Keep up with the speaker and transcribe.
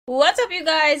What's up, you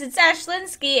guys? It's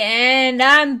Ashlinsky, and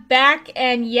I'm back.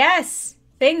 And yes,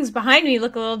 things behind me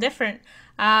look a little different.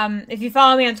 If you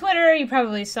follow me on Twitter, you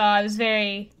probably saw I was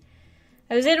in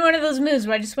one of those moods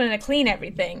where I just wanted to clean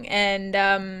everything, and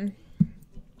I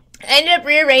ended up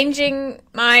rearranging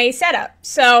my setup.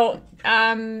 So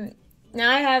now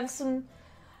I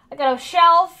got a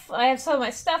shelf. I have some of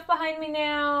my stuff behind me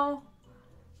now.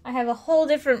 I have a whole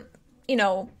different,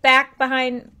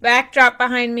 backdrop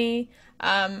behind me.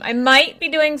 I might be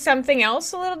doing something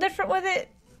else a little different with it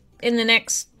in the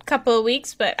next couple of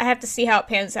weeks, but I have to see how it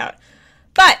pans out.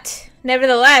 But,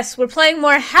 nevertheless, we're playing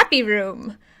more Happy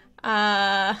Room.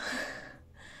 I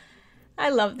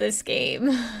love this game.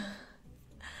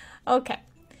 Okay.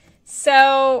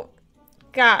 So,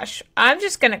 gosh, I'm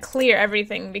just gonna clear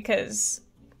everything because...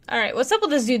 Alright, what's up with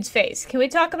this dude's face? Can we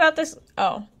talk about this?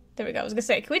 Oh, there we go. I was gonna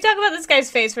say, can we talk about this guy's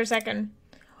face for a second?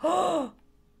 Oh!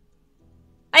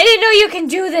 I didn't know you can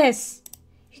do this!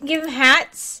 You can give him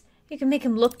hats. You can make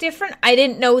him look different. I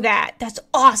didn't know that. That's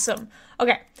awesome.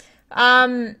 Okay.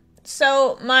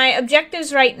 So my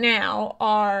objectives right now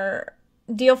are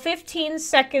deal 15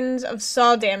 seconds of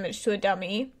saw damage to a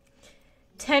dummy,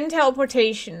 10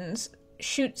 teleportations,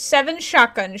 shoot 7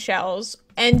 shotgun shells,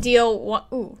 and deal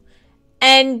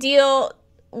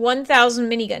 1,000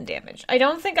 minigun damage. I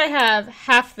don't think I have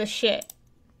half the shit.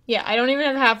 Yeah, I don't even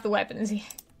have half the weapons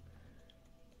yet.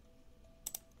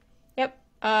 Yep.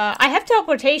 I have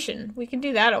teleportation. We can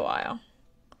do that a while.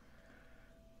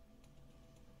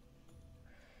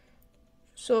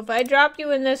 So if I drop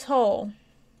you in this hole...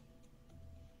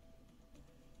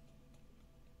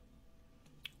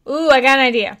 Ooh, I got an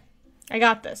idea. I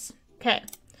got this. Okay.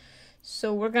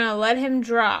 So we're gonna let him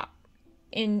drop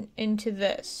into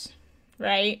this,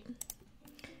 right?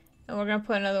 And we're gonna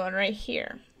put another one right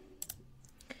here.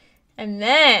 And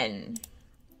then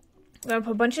we're gonna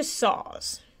put a bunch of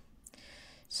saws.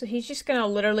 So he's just gonna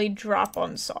literally drop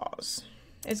on saws.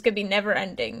 It's gonna be never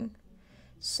ending.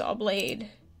 Saw blade.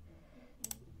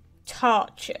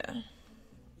 Torture.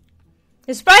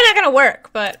 It's probably not gonna work,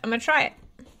 but I'm gonna try it.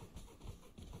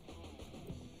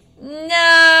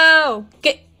 No!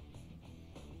 It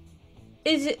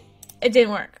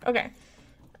didn't work. Okay.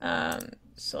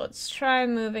 So let's try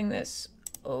moving this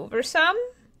over some.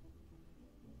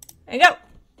 There you go.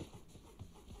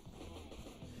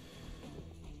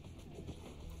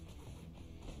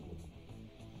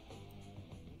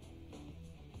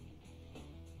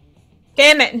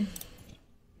 Damn it.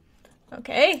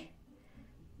 Okay.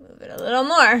 Move it a little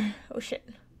more. Oh shit.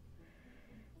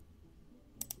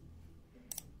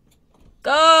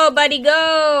 Go, buddy,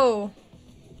 go!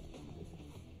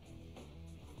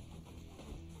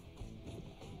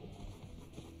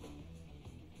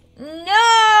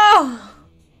 No!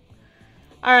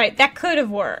 Alright, that could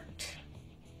have worked.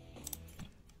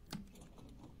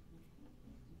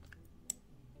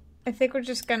 I think we're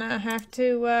just gonna have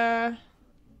to,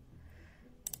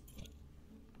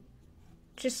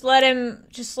 just let him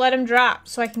drop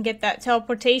so I can get that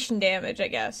teleportation damage, I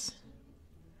guess.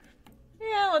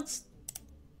 Yeah, let's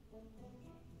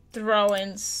throw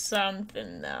in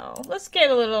something, though. Let's get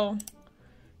a little...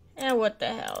 what the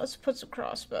hell? Let's put some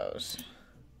crossbows.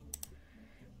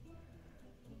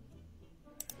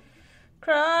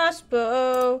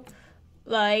 Crossbow,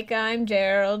 like I'm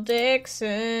Daryl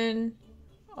Dixon.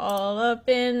 All up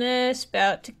in this,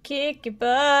 about to kick your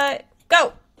butt.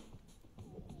 Go!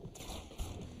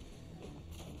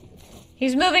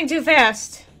 He's moving too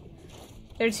fast.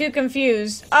 They're too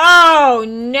confused. Oh,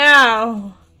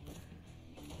 no!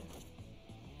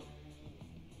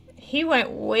 He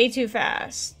went way too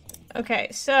fast. Okay,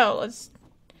 so let's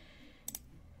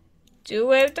do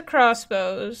away with the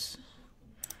crossbows.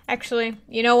 Actually,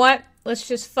 you know what? Let's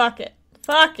just fuck it.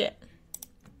 Fuck it.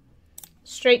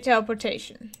 Straight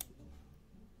teleportation.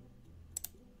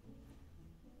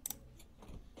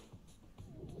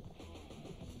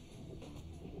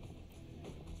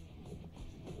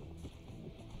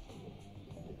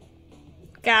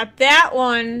 Got that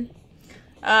one.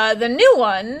 The new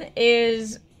one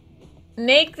is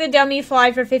make the dummy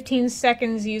fly for 15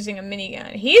 seconds using a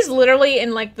minigun. He's literally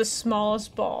in like the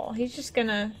smallest ball. He's just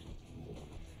gonna...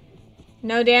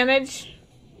 No damage.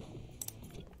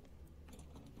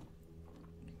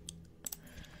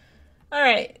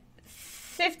 Alright.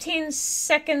 15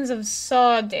 seconds of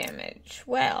saw damage.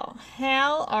 Well,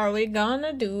 how are we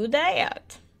gonna do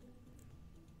that?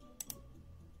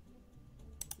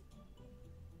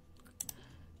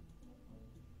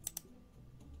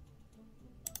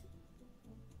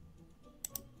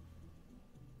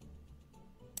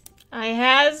 I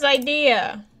has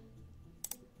idea.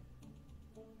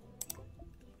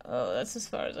 Oh, that's as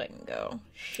far as I can go.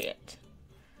 Shit.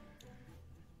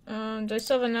 Do I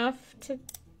still have enough to...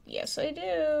 Yes, I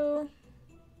do.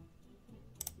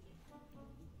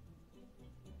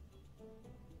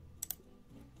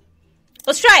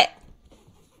 Let's try it!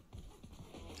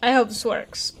 I hope this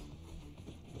works.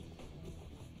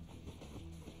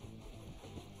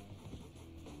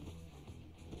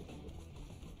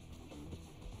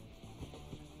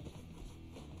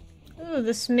 Ooh,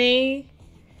 this may...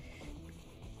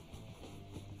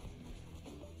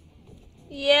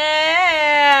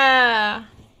 Yeah!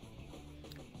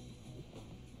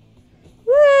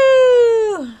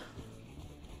 Woo!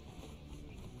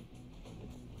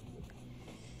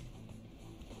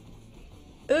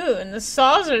 Ooh, and the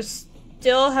saws are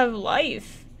still have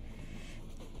life.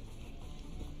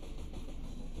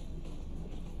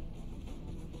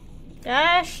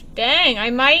 Gosh dang, I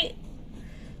might...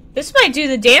 This might do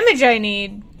the damage I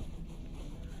need.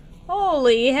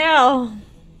 Holy hell.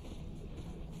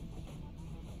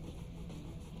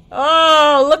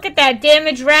 Oh, look at that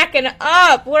damage racking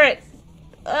up. We're at...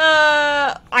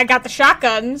 I got the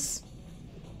shotguns.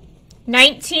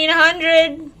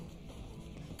 1900.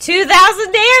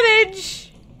 2000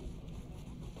 damage.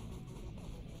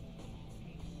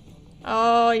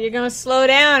 Oh, you're gonna slow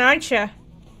down, aren't you?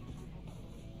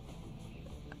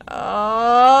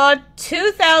 Oh,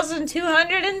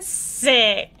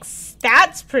 2,206.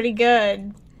 That's pretty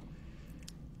good.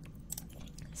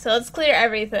 So let's clear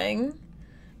everything.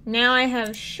 Now I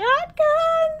have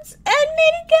shotguns and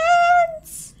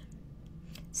miniguns.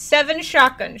 7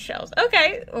 shotgun shells.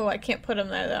 Okay. Oh, I can't put them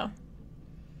there, though.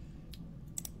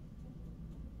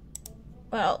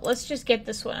 Well, let's just get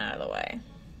this one out of the way.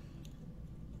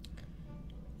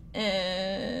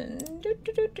 And...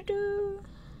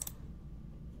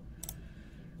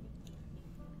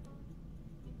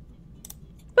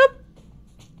 Boop.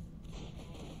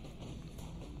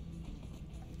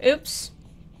 Oops.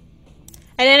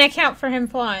 I didn't account for him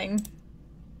flying.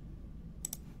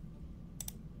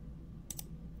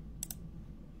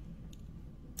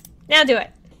 Now do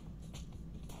it.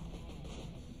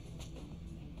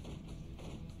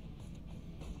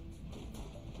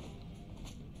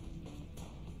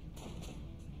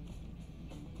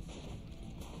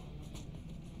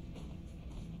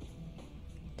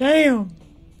 Damn.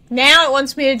 Now it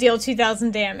wants me to deal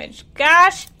 2,000 damage.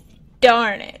 Gosh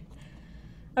darn it.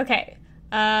 Okay.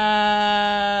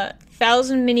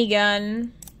 1,000 minigun.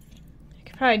 I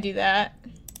could probably do that.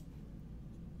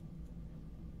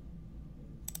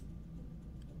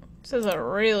 This is a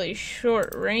really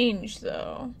short range,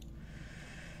 though.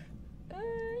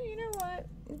 You know what?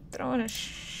 Throw in a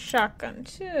shotgun,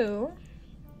 too.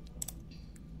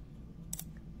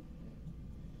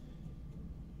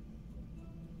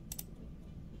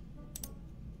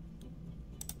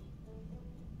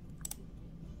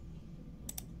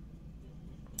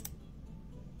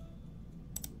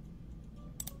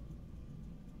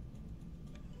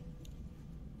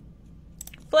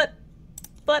 Flip,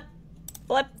 flip,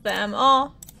 flip them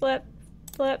all. Flip,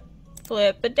 flip,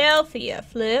 FLIPADELPHIA.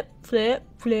 Flip, flip,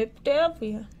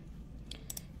 FLIPADELPHIA.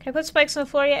 Can I put spikes on the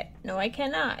floor yet? No, I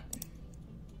cannot.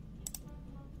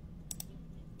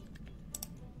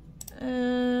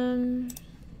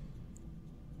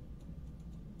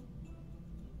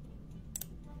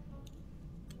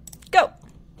 Go!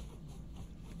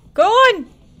 Go on!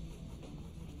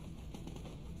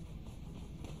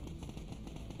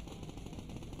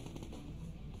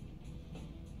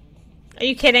 Are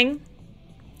you kidding?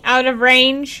 Out of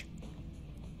range?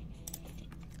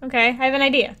 Okay, I have an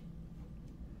idea.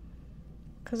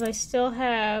 Because I still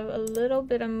have a little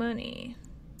bit of money.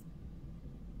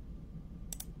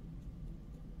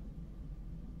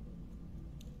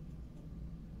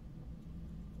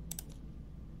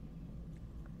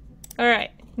 Alright,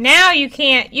 now you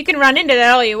can't, you can run into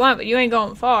that all you want, but you ain't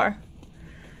going far.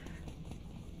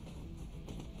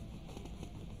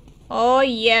 Oh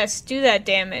yes, do that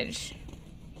damage.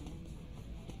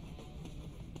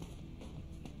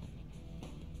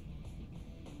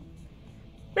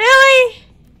 Really?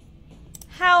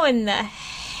 How in the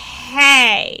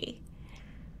hay?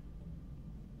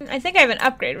 I think I have an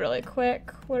upgrade really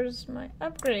quick. Where's my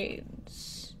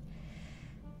upgrades?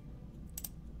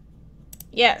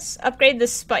 Yes, upgrade the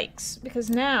spikes. Because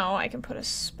now I can put a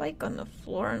spike on the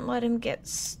floor and let him get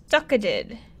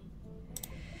stuck-a-did.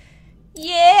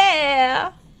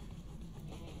 Yeah!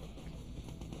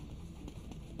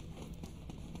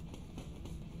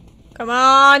 Come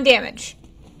on, damage.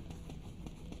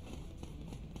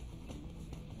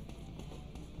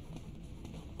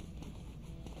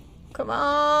 Come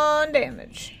on,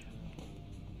 damage.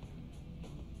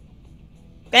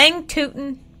 Bang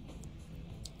tootin'.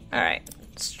 Alright,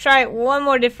 let's try it one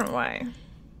more different way.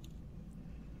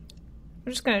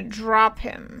 I'm just gonna drop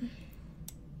him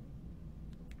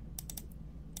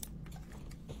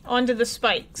onto the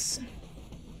spikes.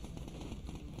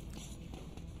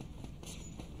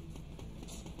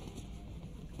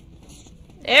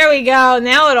 There we go,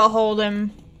 now it'll hold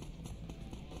him.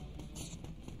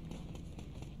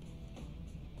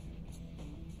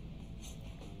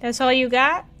 That's all you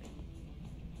got?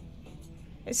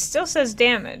 It still says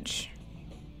damage.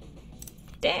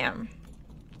 Damn.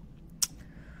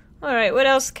 Alright, what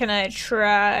else can I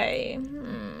try?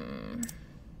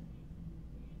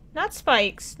 Not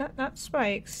spikes. Not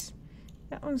spikes.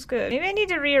 That one's good. Maybe I need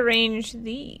to rearrange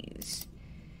these.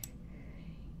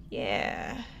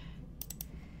 Yeah.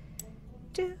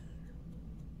 Do.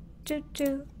 Do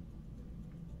do.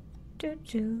 Do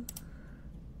do.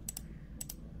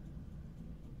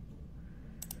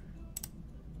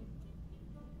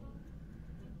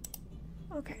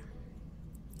 Okay.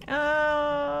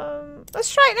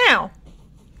 Let's try it now.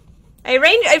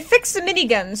 I fixed the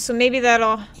miniguns, so maybe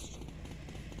that'll...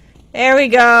 There we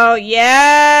go.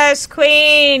 Yes,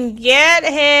 Queen! Get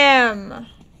him!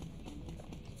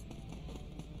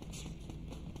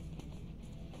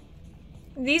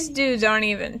 These dudes aren't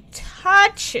even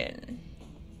touching.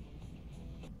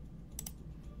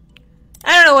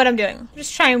 I don't know what I'm doing. I'm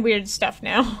just trying weird stuff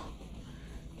now.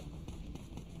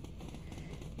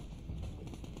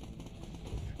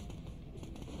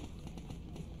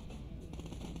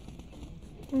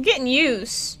 I'm getting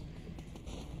used.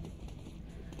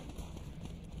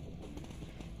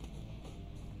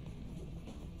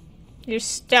 You're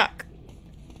stuck.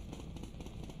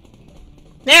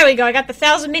 There we go. I got the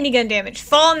 1,000 minigun damage.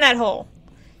 Fall in that hole.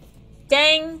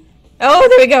 Dang. Oh,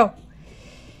 there we go.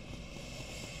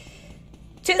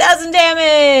 2,000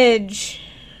 damage.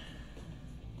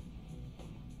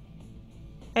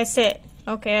 That's it.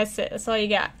 Okay, that's it. That's all you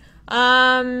got.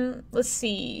 Let's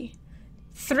see.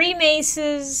 3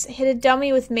 maces. Hit a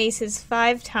dummy with maces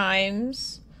 5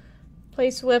 times.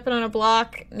 Place a weapon on a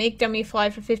block. Make dummy fly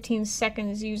for 15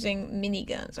 seconds using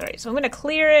miniguns. Alright, so I'm going to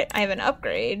clear it. I have an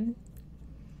upgrade.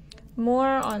 More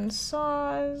on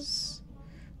saws.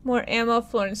 More ammo,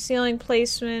 floor and ceiling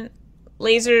placement.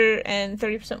 Laser and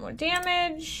 30% more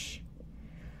damage.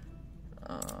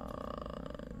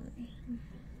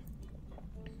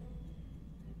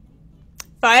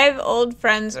 5 old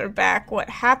friends are back. What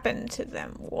happened to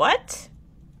them? What?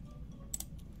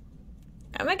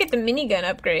 I'm gonna get the minigun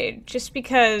upgrade just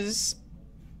because...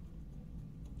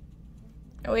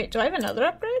 Oh wait, do I have another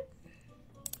upgrade?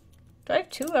 Do I have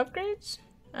 2 upgrades?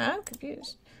 I'm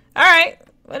confused. Alright,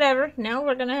 whatever. Now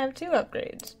we're gonna have 2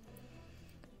 upgrades.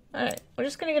 Alright, we're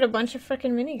just gonna get a bunch of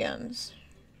frickin' miniguns.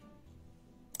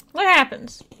 What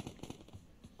happens?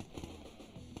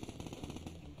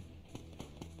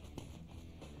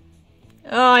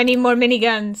 Oh, I need more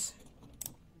miniguns.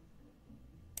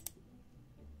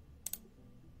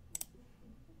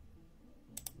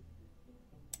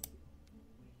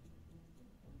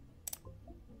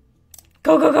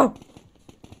 Go, go, go!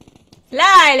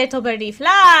 Fly, little birdie,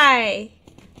 fly!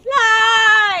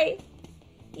 Fly!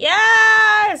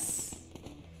 Yes!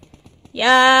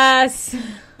 Yes!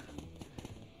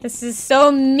 This is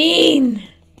so mean!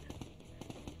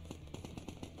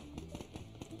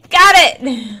 Got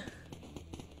it!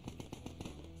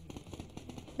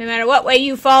 No matter what way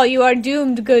you fall, you are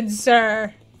doomed, good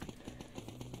sir.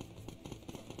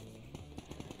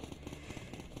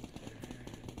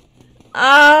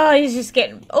 Oh, he's just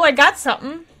getting... Oh, I got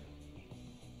something.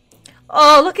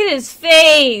 Oh, look at his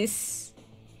face.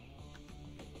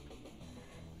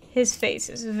 His face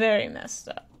is very messed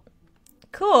up.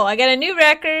 Cool, I got a new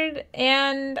record,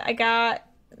 and I got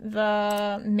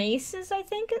the maces, I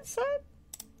think it said?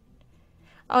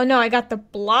 Oh no, I got the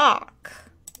block.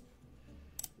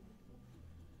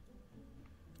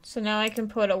 So now I can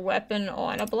put a weapon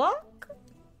on a block?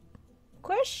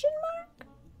 Question mark?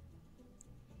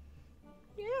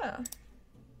 Yeah.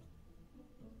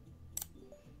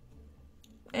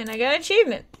 And I got an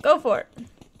achievement. Go for it.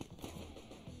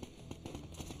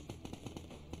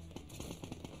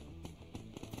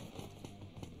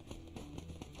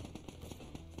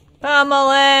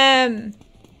 Pummel him!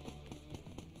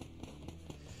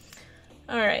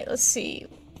 Alright, let's see.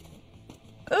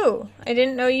 Ooh, I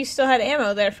didn't know you still had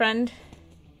ammo there, friend.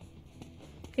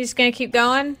 You just gonna keep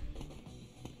going?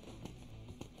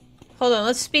 Hold on,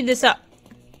 let's speed this up.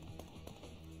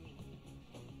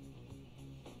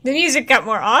 The music got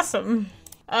more awesome.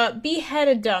 Behead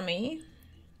a dummy.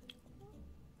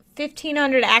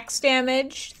 1,500 axe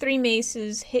damage, 3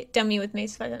 maces, hit dummy with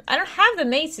mace 5 times. I don't have the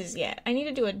maces yet. I need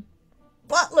to do a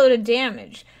buttload of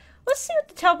damage. Let's see what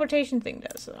the teleportation thing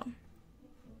does, though.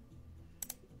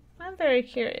 I'm very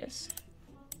curious.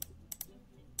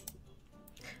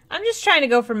 I'm just trying to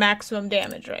go for maximum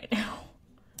damage right now.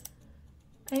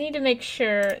 I need to make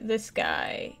sure this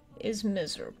guy is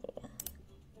miserable.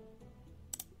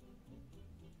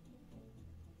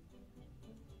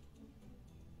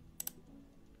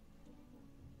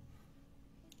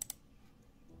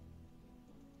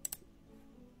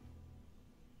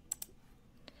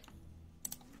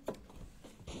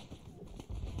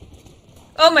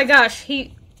 Oh my gosh,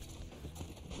 he...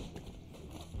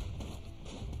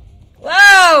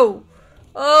 Whoa!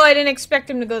 Oh, I didn't expect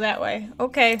him to go that way.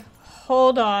 Okay,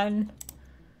 hold on.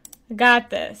 I got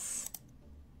this.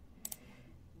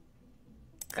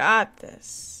 Got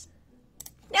this.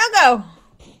 Now go!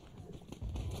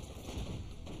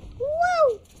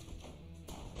 Woo!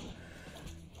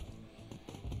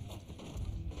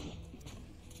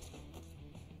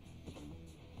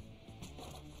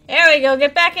 There we go,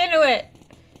 get back into it!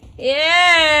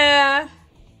 Yeah!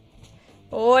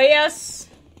 Oh, yes!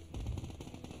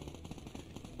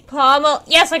 Pommel.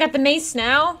 Yes, I got the mace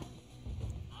now.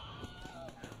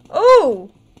 Oh!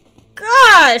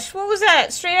 Gosh! What was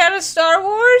that? Straight out of Star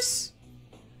Wars?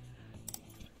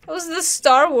 What was the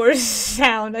Star Wars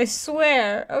sound? I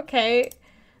swear. Okay.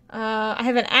 I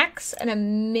have an axe and a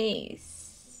mace.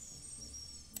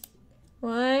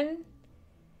 1,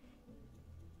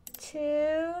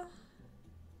 2...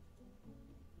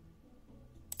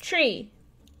 Tree.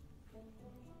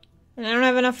 And I don't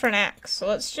have enough for an axe, so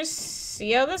let's just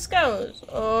see how this goes.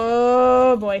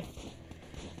 Oh boy.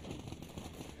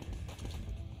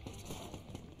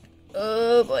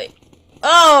 Oh boy.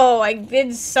 Oh, I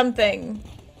did something.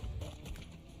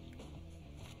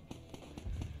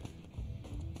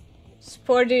 This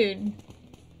poor dude.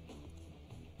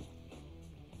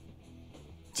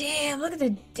 Damn, look at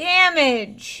the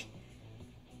damage.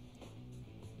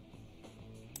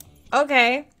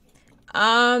 Okay.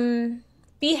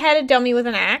 Behead a dummy with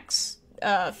an axe.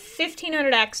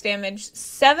 1500 axe damage.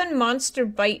 7 monster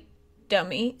bite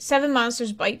dummy. 7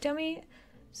 monsters bite dummy.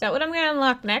 Is that what I'm gonna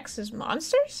unlock next? Is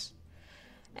monsters?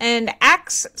 And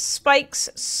axe spikes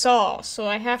saw. So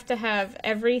I have to have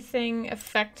everything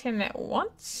affect him at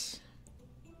once.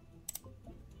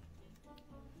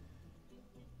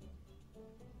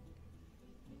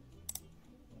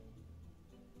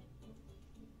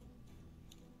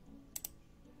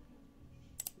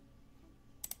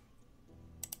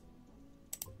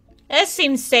 This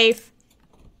seems safe.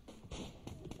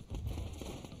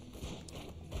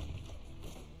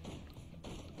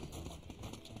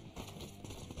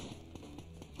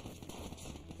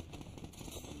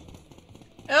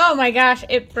 Oh my gosh,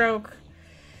 it broke.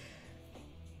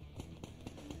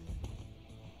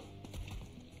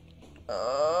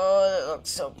 Oh, that looks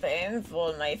so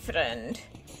painful, my friend.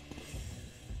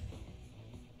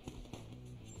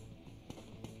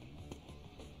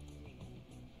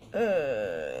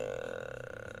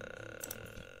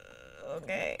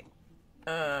 Okay.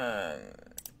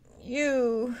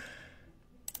 You.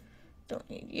 Don't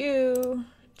need you.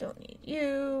 Don't need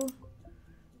you.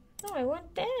 No, I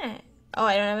want that. Oh,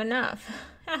 I don't have enough.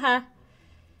 Haha.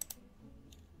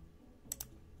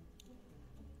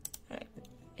 Alright.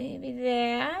 Maybe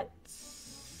that.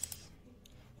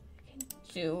 I can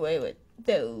do away with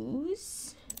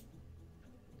those.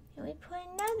 And we put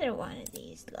another one of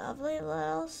these lovely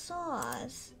little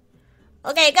saws.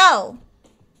 Okay, go!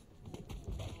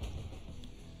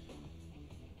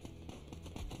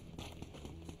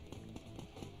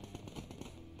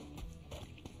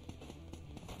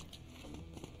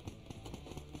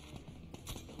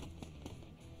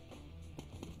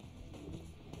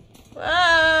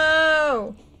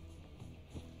 Whoa!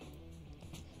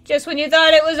 Just when you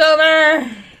thought it was over!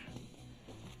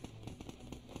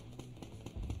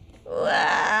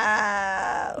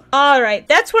 Wow! Alright,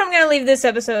 that's where I'm gonna leave this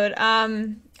episode.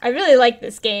 I really like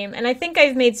this game, and I think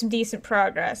I've made some decent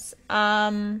progress.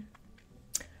 But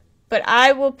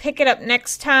I will pick it up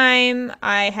next time.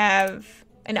 I have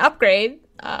an upgrade,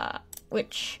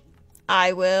 which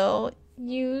I will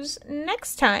use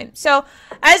next time. So,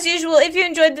 as usual, if you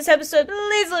enjoyed this episode,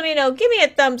 please let me know. Give me a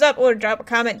thumbs up or drop a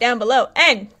comment down below.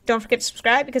 And don't forget to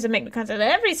subscribe because I make new content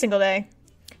every single day.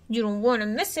 You don't want to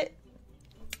miss it.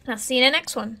 I'll see you in the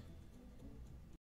next one.